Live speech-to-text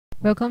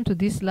Welcome to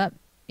this lab.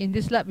 In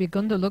this lab, we're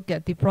going to look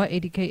at deploy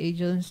ADK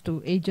agents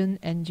to Agent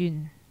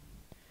Engine.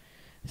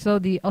 So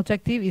the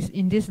objective is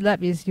in this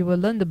lab is you will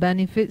learn the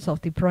benefits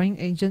of deploying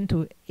agent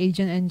to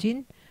Agent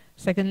Engine.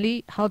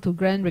 Secondly, how to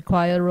grant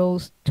required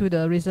roles to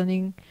the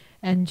reasoning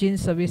engine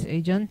service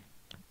agent.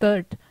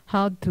 Third,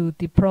 how to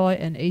deploy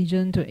an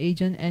agent to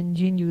Agent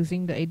Engine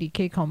using the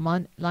ADK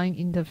command line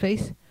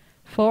interface.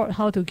 Fourth,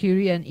 how to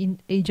query an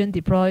agent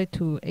deploy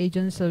to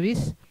agent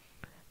service.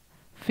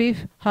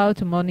 Fifth, how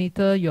to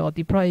monitor your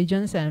deploy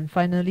agents, and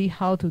finally,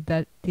 how to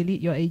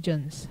delete your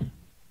agents.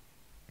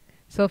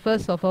 So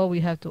first of all, we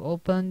have to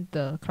open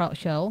the Cloud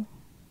Shell.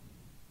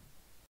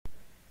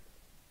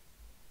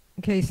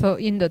 Okay, so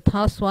in the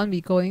task 1, we're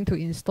going to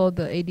install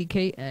the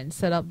ADK and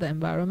set up the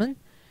environment.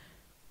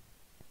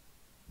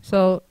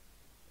 So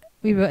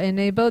we will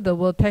enable the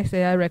Vertex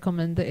AI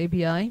recommended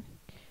API.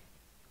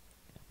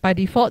 By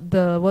default,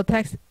 the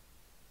Vertex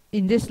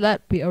in this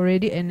lab, we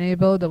already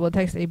enabled the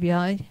Vertex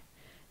API.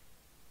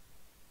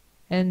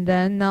 And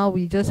then now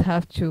we just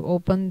have to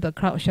open the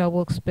Cloud Shell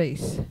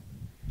workspace.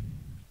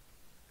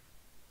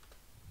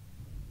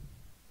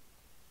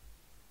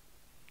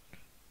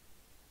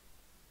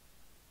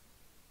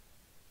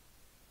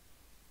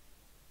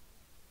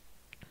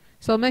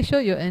 So make sure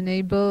you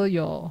enable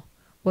your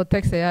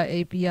Vertex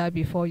AI API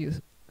before you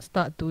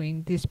start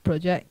doing this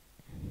project.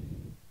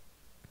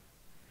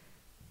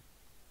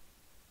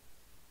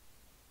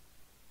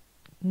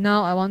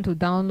 Now I want to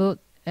download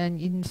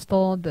and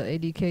install the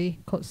ADK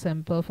code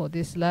sample for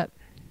this lab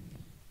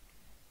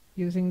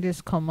using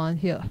this command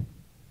here.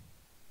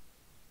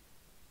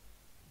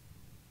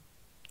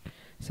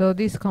 So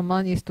this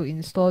command is to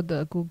install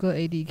the Google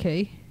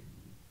ADK.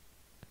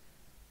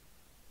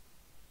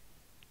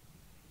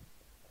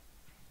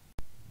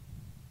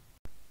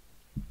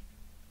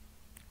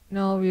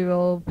 Now we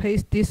will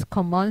paste these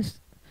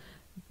commands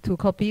to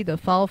copy the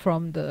file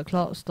from the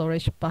cloud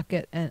storage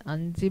bucket and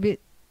unzip it.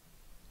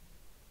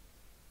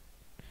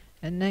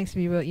 And next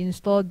we will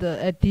install the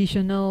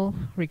additional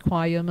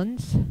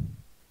requirements.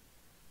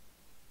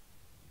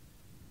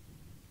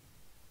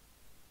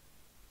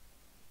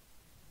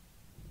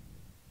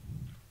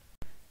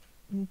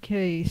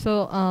 Okay,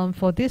 so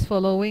for this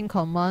following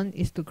command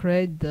is to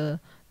create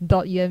the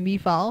 .env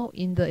file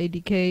in the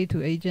ADK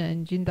to Agent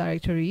Engine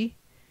directory.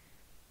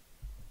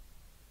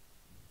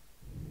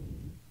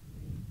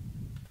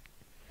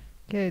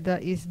 Okay,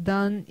 that is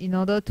done. In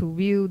order to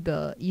view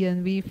the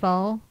env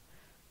file,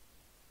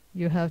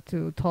 you have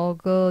to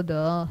toggle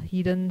the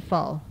hidden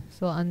file.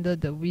 So under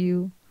the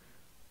view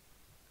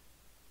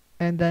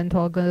and then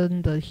toggle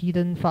the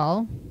hidden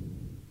file.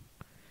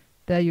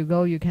 There you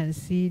go, you can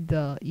see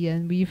the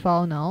env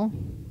file now.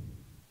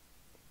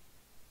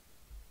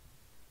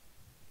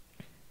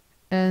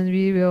 And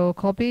we will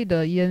copy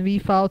the env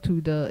file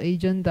to the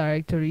agent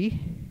directory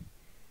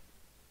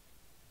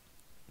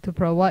to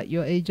provide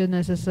your agent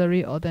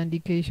necessary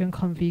authentication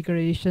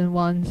configuration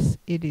once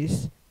it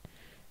is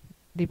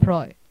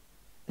deployed.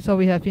 So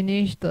we have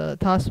finished the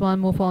task 1,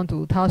 move on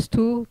to task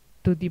 2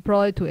 to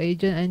deploy to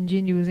Agent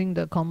Engine using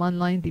the command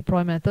line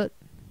deploy method.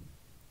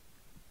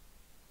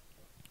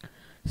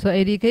 So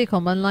ADK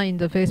command line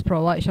interface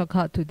provides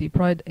shortcut to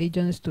deploy the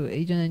agents to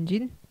Agent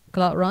Engine,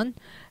 Cloud Run,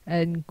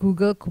 and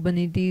Google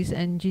Kubernetes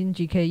Engine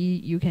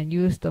GKE. You can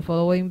use the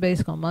following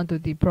base command to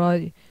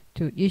deploy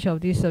to each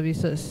of these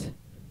services.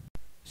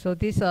 So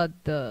these are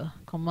the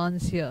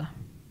commands here.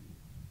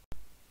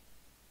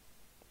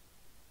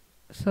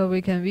 So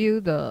we can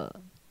review the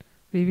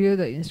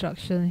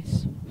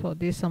instructions for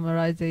this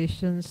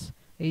summarizations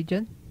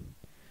agent.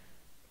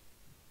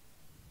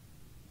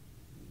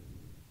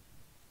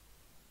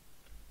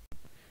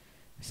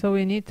 So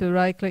we need to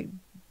right click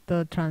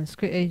the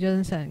transcript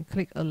agents and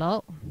click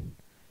allow,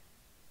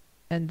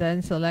 and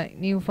then select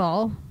new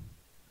file,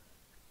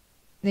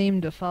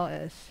 name the file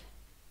as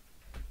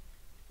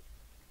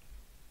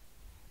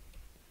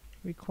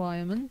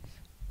requirements,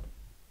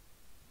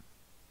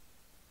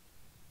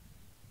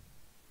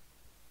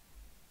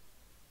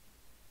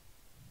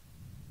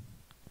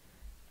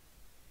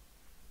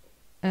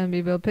 and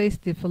we will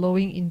paste the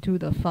following into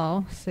the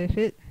file, save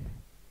it.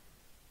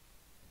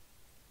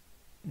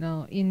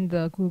 Now in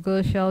the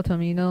Google Shell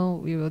terminal,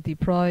 we will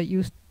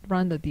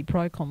run the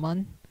deploy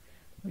command,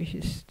 which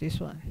is this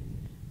one.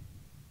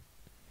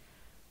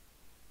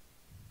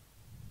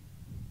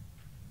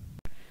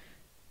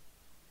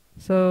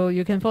 So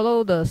you can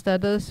follow the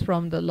status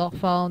from the log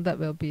file that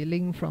will be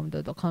linked from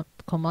the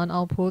command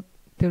output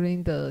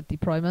during the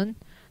deployment.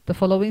 The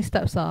following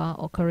steps are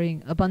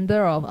occurring. A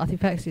bundle of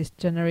artifacts is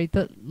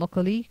generated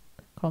locally,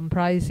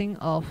 comprising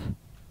of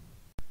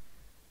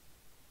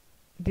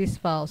these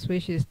files,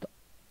 which is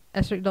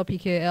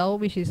 *pkl,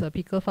 which is a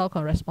pickle file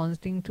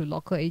corresponding to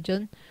local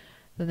agent.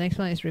 The next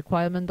one is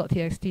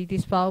requirement.txt,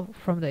 this file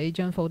from the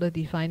agent folder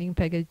defining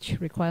package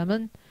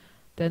requirement.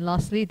 Then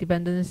lastly,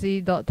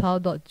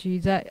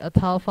 dependency.tile.gz, a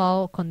tile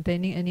file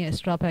containing any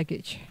extra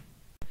package.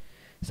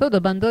 So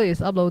the bundle is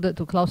uploaded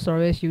to cloud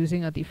storage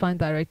using a defined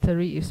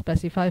directory if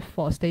specified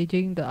for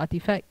staging the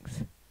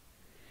artifacts.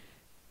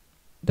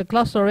 The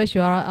cloud storage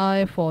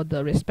URI for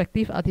the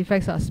respective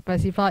artifacts are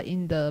specified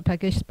in the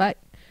package spec.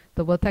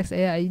 The Vertex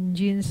AI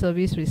engine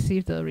service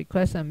receives the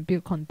request and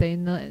build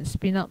container and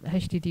spin up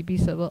HTTP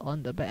server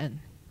on the backend.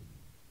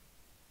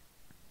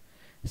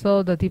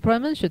 So the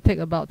deployment should take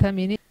about 10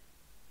 minutes.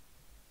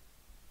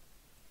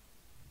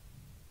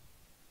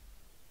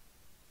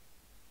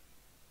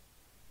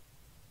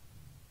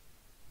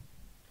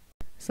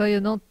 So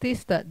you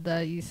notice that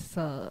there is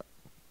a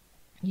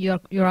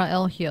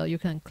URL here. You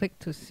can click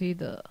to see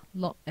the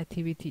log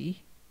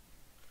activity.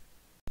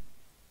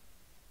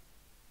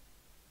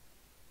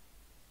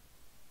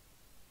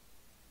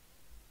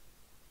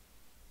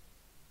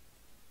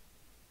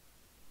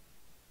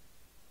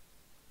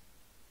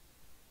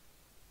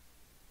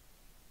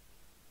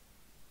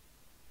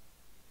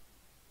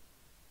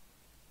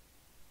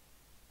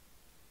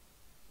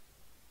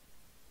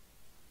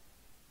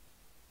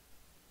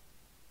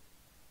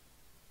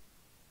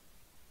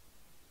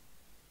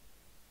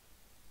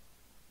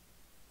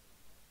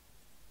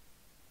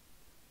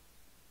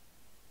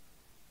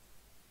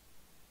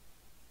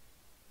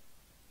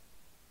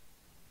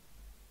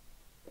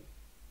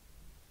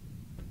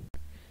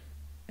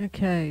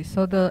 Okay,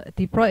 so the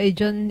deploy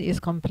agent is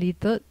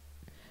completed.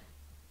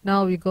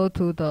 Now we go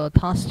to the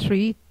task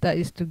 3, that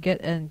is to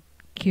get and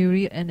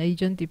query an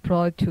agent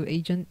deployed to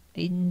agent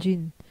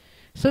engine.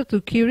 So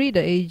to query the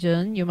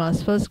agent, you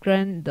must first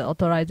grant the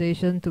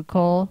authorization to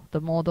call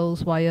the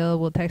models via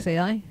Vertex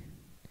AI.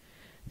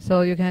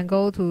 So you can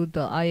go to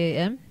the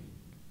IAM.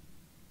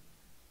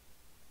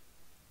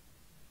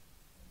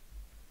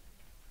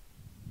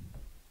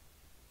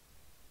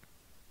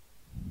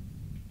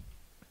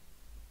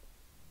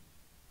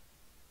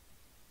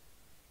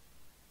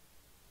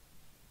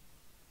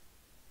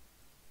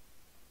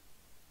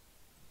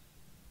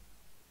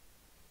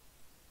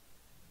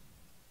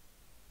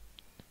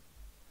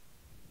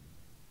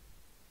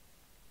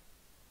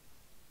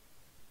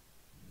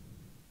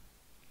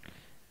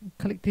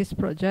 Click this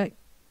project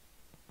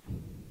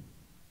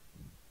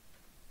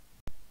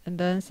and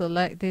then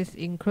select this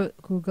include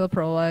Google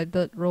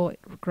provided role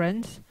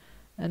grants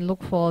and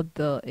look for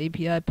the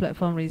API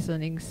platform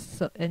reasoning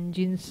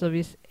engine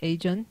service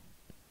agent,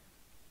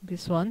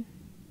 this one,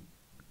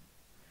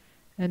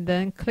 and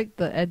then click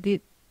the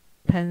edit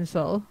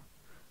pencil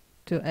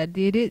to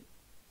edit it,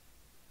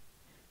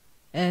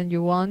 and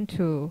you want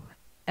to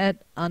add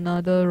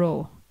another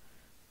row,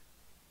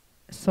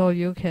 so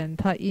you can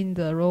type in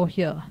the row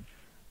here,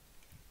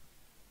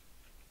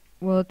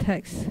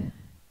 Vertex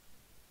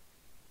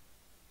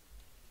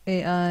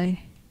AI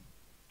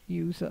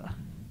user.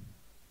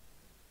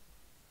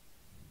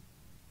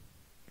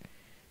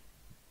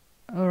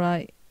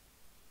 Alright.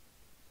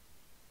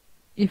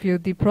 If you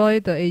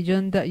deploy the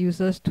agent that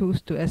uses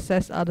tools to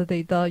access other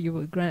data, you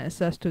will grant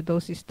access to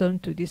those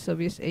systems to this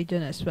service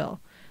agent as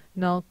well.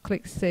 Now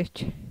click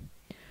Save.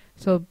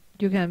 So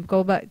you can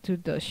go back to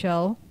the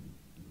shell,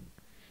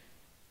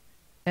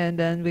 and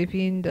then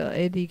within the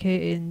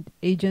ADK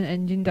agent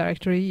engine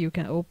directory, you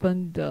can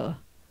open the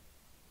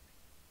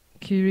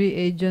query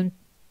agent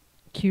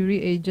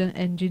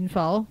engine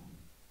file.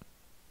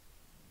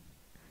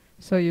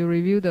 So you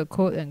review the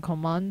code and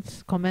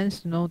commands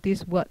to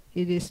notice what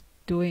it is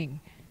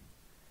doing.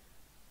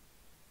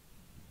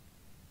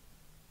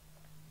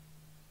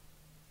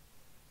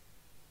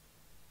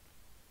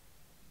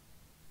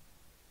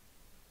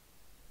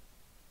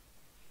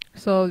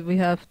 So we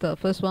have the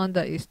first one,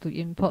 that is to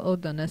import all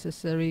the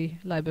necessary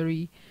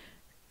library,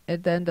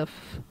 and then the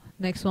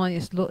next one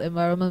is load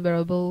environment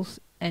variables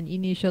and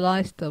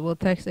initialize the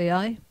Vertex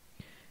AI,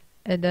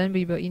 and then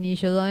we will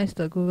initialize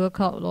the Google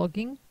Cloud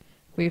login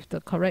with the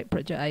correct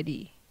project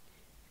ID.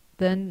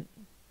 Then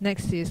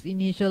next is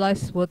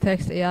initialize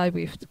Vertex AI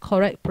with the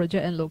correct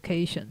project and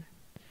location.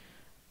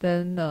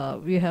 Then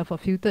we have a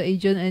filter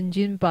agent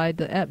engine by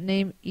the app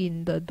name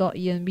in the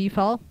 .env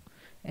file,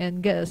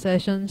 and get a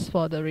sessions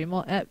for the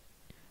remote app,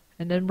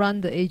 and then run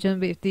the agent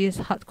with this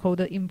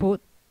hard-coded input,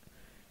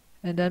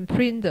 and then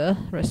print the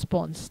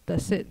response.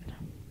 That's it.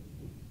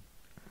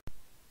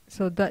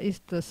 So that is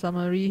the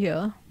summary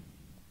here.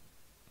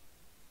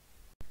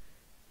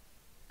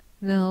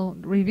 Now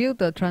review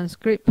the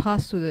transcript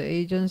passed to the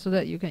agent so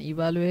that you can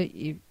evaluate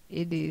if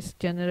it is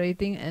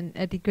generating an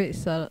adequate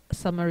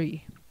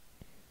summary.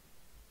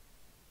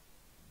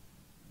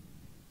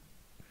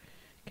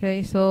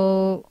 Okay,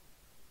 so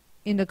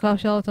in the Cloud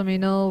Shell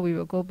terminal, we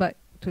will go back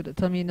to the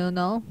terminal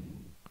now.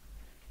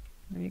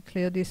 Let me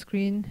clear this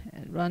screen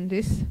and run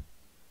this.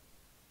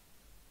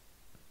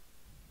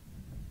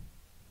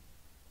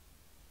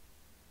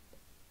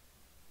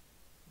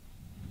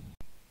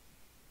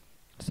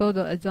 So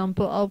the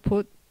example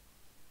output,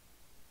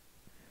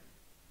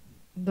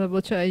 the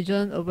virtual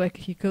agent, a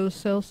vehicle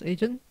sales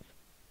agent,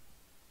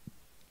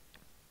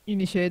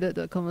 initiated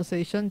the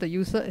conversation. The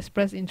user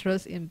expressed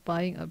interest in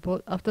buying a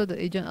boat. After the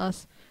agent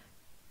asked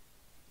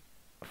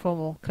for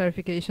more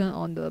clarification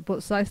on the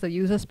boat size, the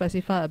user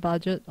specified a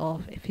budget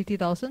of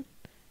 50,000,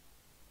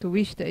 to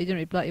which the agent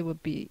replied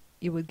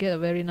it would get a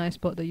very nice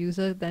boat. The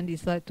user then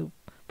decided to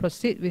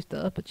proceed with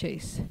the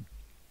purchase.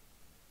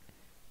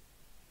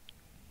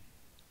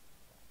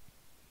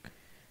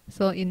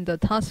 So in the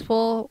task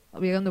 4,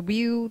 we're going to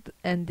view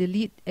and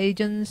delete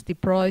agents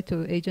deployed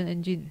to Agent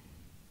Engine.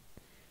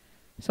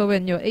 So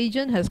when your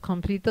agent has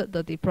completed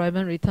the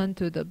deployment, return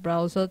to the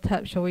browser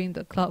tab showing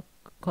the Cloud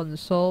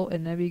Console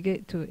and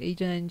navigate to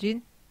Agent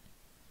Engine.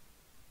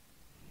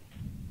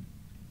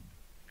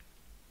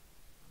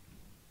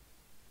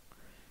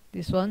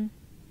 This one.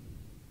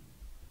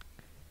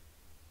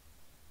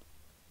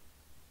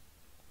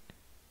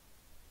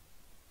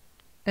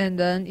 And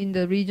then in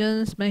the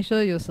regions, make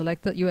sure you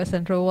selected US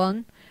Central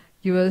 1.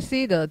 You will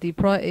see the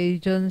deploy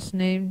agent's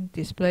name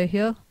display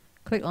here.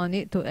 Click on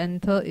it to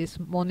enter its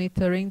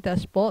monitoring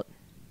dashboard.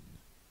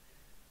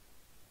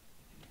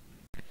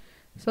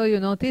 So you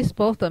notice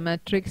both the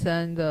metrics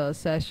and the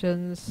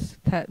sessions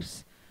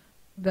tabs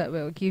that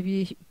will give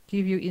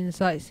you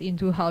insights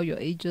into how your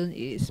agent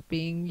is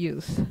being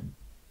used.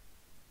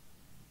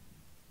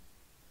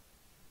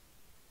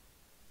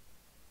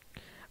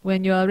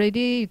 When you are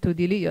ready to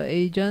delete your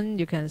agent,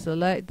 you can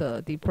select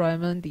the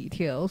deployment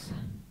details.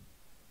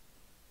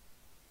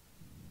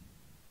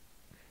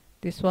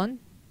 This one.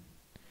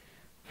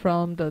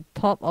 From the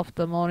top of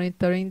the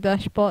monitoring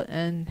dashboard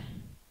and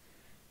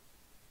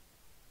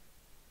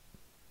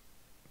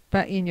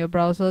back in your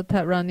browser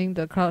tab running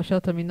the Cloud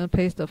Shell terminal,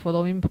 paste the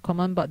following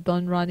command but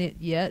don't run it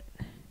yet.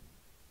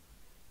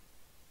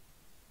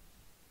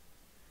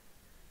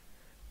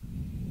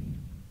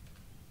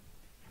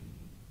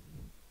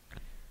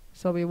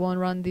 So we won't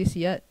run this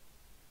yet.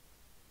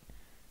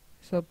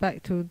 So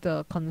back to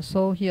the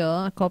console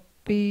here,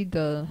 copy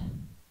the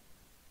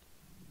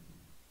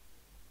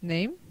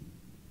name,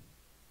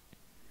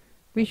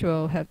 which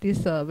will have this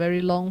very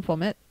long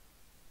format,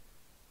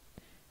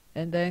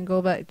 and then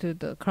go back to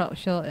the Cloud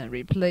Shell and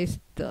replace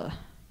the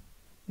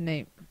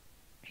name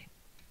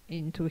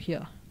into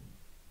here,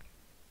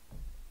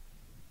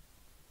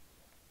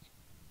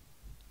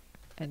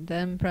 and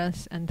then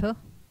press enter.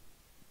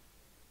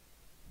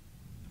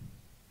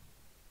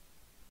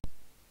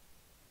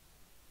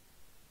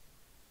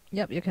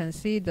 Yep, you can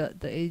see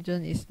that the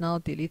agent is now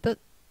deleted.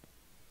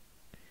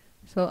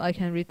 So I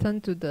can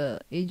return to the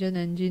Agent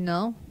Engine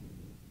now.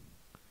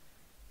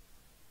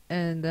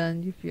 And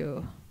then if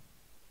you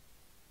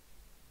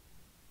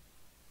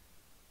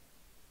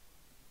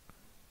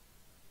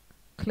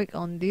click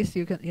on this,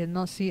 you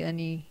cannot see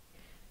any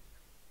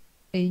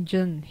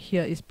agent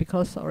here. It's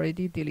because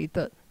already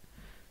deleted.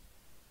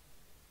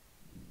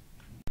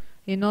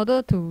 In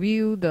order to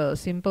view the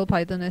simple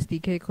Python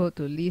SDK code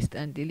to list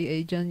and delete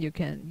agent, you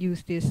can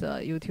use this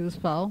utils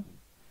file.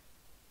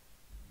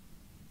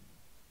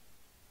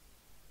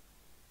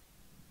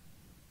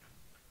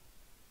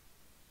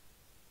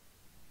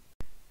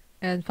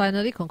 And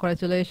finally,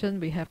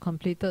 congratulations, we have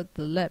completed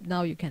the lab.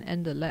 Now you can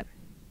end the lab.